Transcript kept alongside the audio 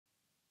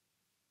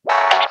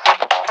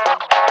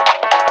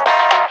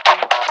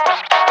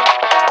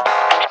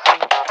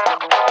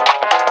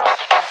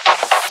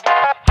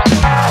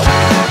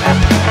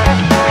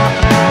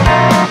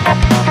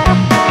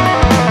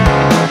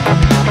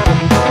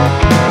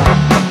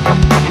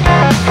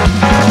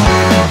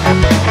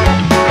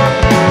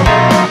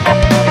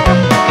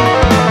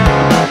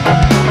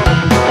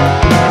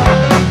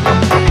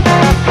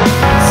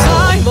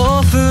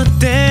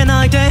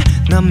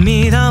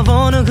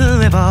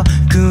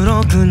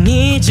く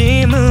に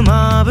じむ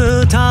ま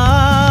ぶ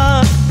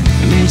た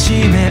見つ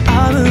め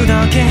合う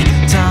だけ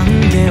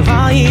懺悔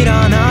はい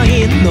らな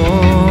い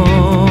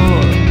の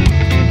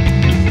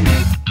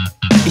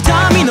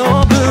痛み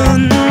の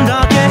分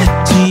だけ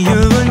自由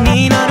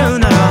になる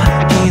なら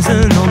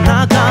傷の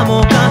中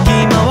もかき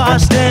回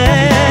し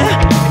て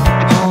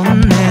本音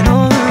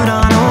の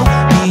裏の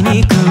醜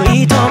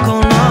いとこ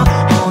ろ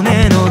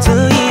骨の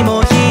髄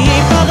も引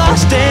っ剥が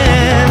して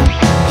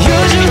優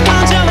柔不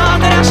断じゃ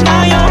分かりゃし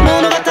ないよ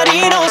物語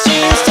の真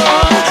相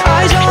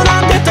愛情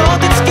なんてとっ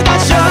てつけた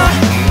事情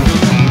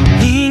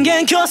人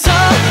間競争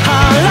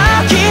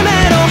腹決め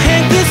ろ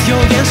偏屈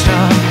表現者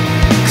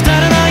くだ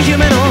らない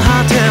夢の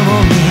果て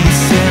を見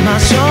せま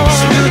しょう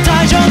集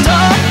大成と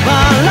笑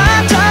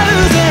っちゃ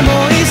うぜも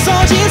ういっそ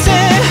人生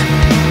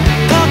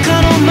馬鹿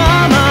のま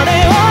まで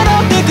踊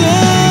ってく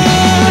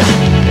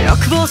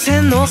欲望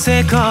線の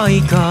世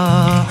界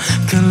が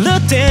狂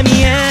って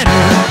見える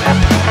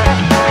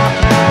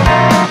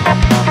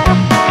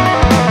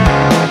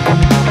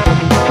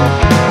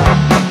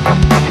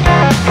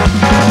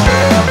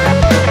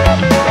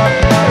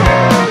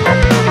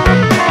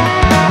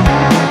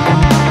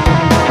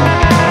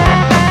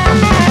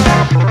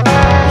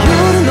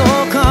夜の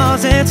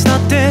風伝っ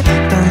て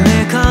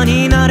誰か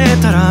になれ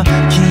たら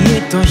き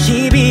っと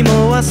日々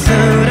も忘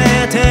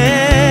れ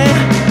て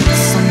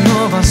そ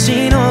の場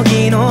しの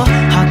ぎの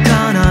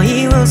儚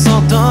い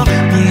嘘と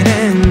未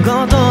練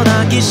ごと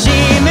抱きし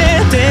め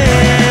て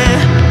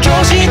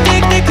狂信的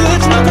で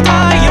口の答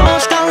えを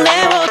した例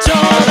をちょう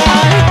だ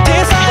い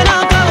天才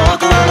なんか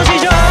僕らの事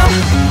情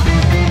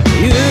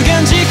有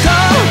言実行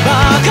バ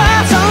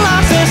カさ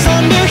らせ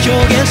三流表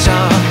現者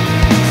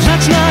不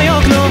埒な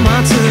欲の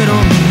末路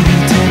見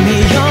てみ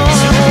よう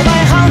商売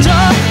繁盛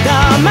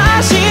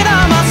騙し騙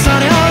さ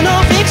れ合うの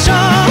フィクション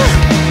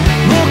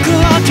僕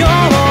は今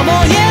日も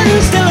演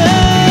じてる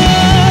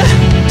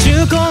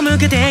銃口向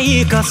けて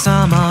イカ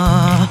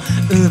様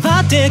奪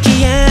って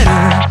消え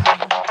る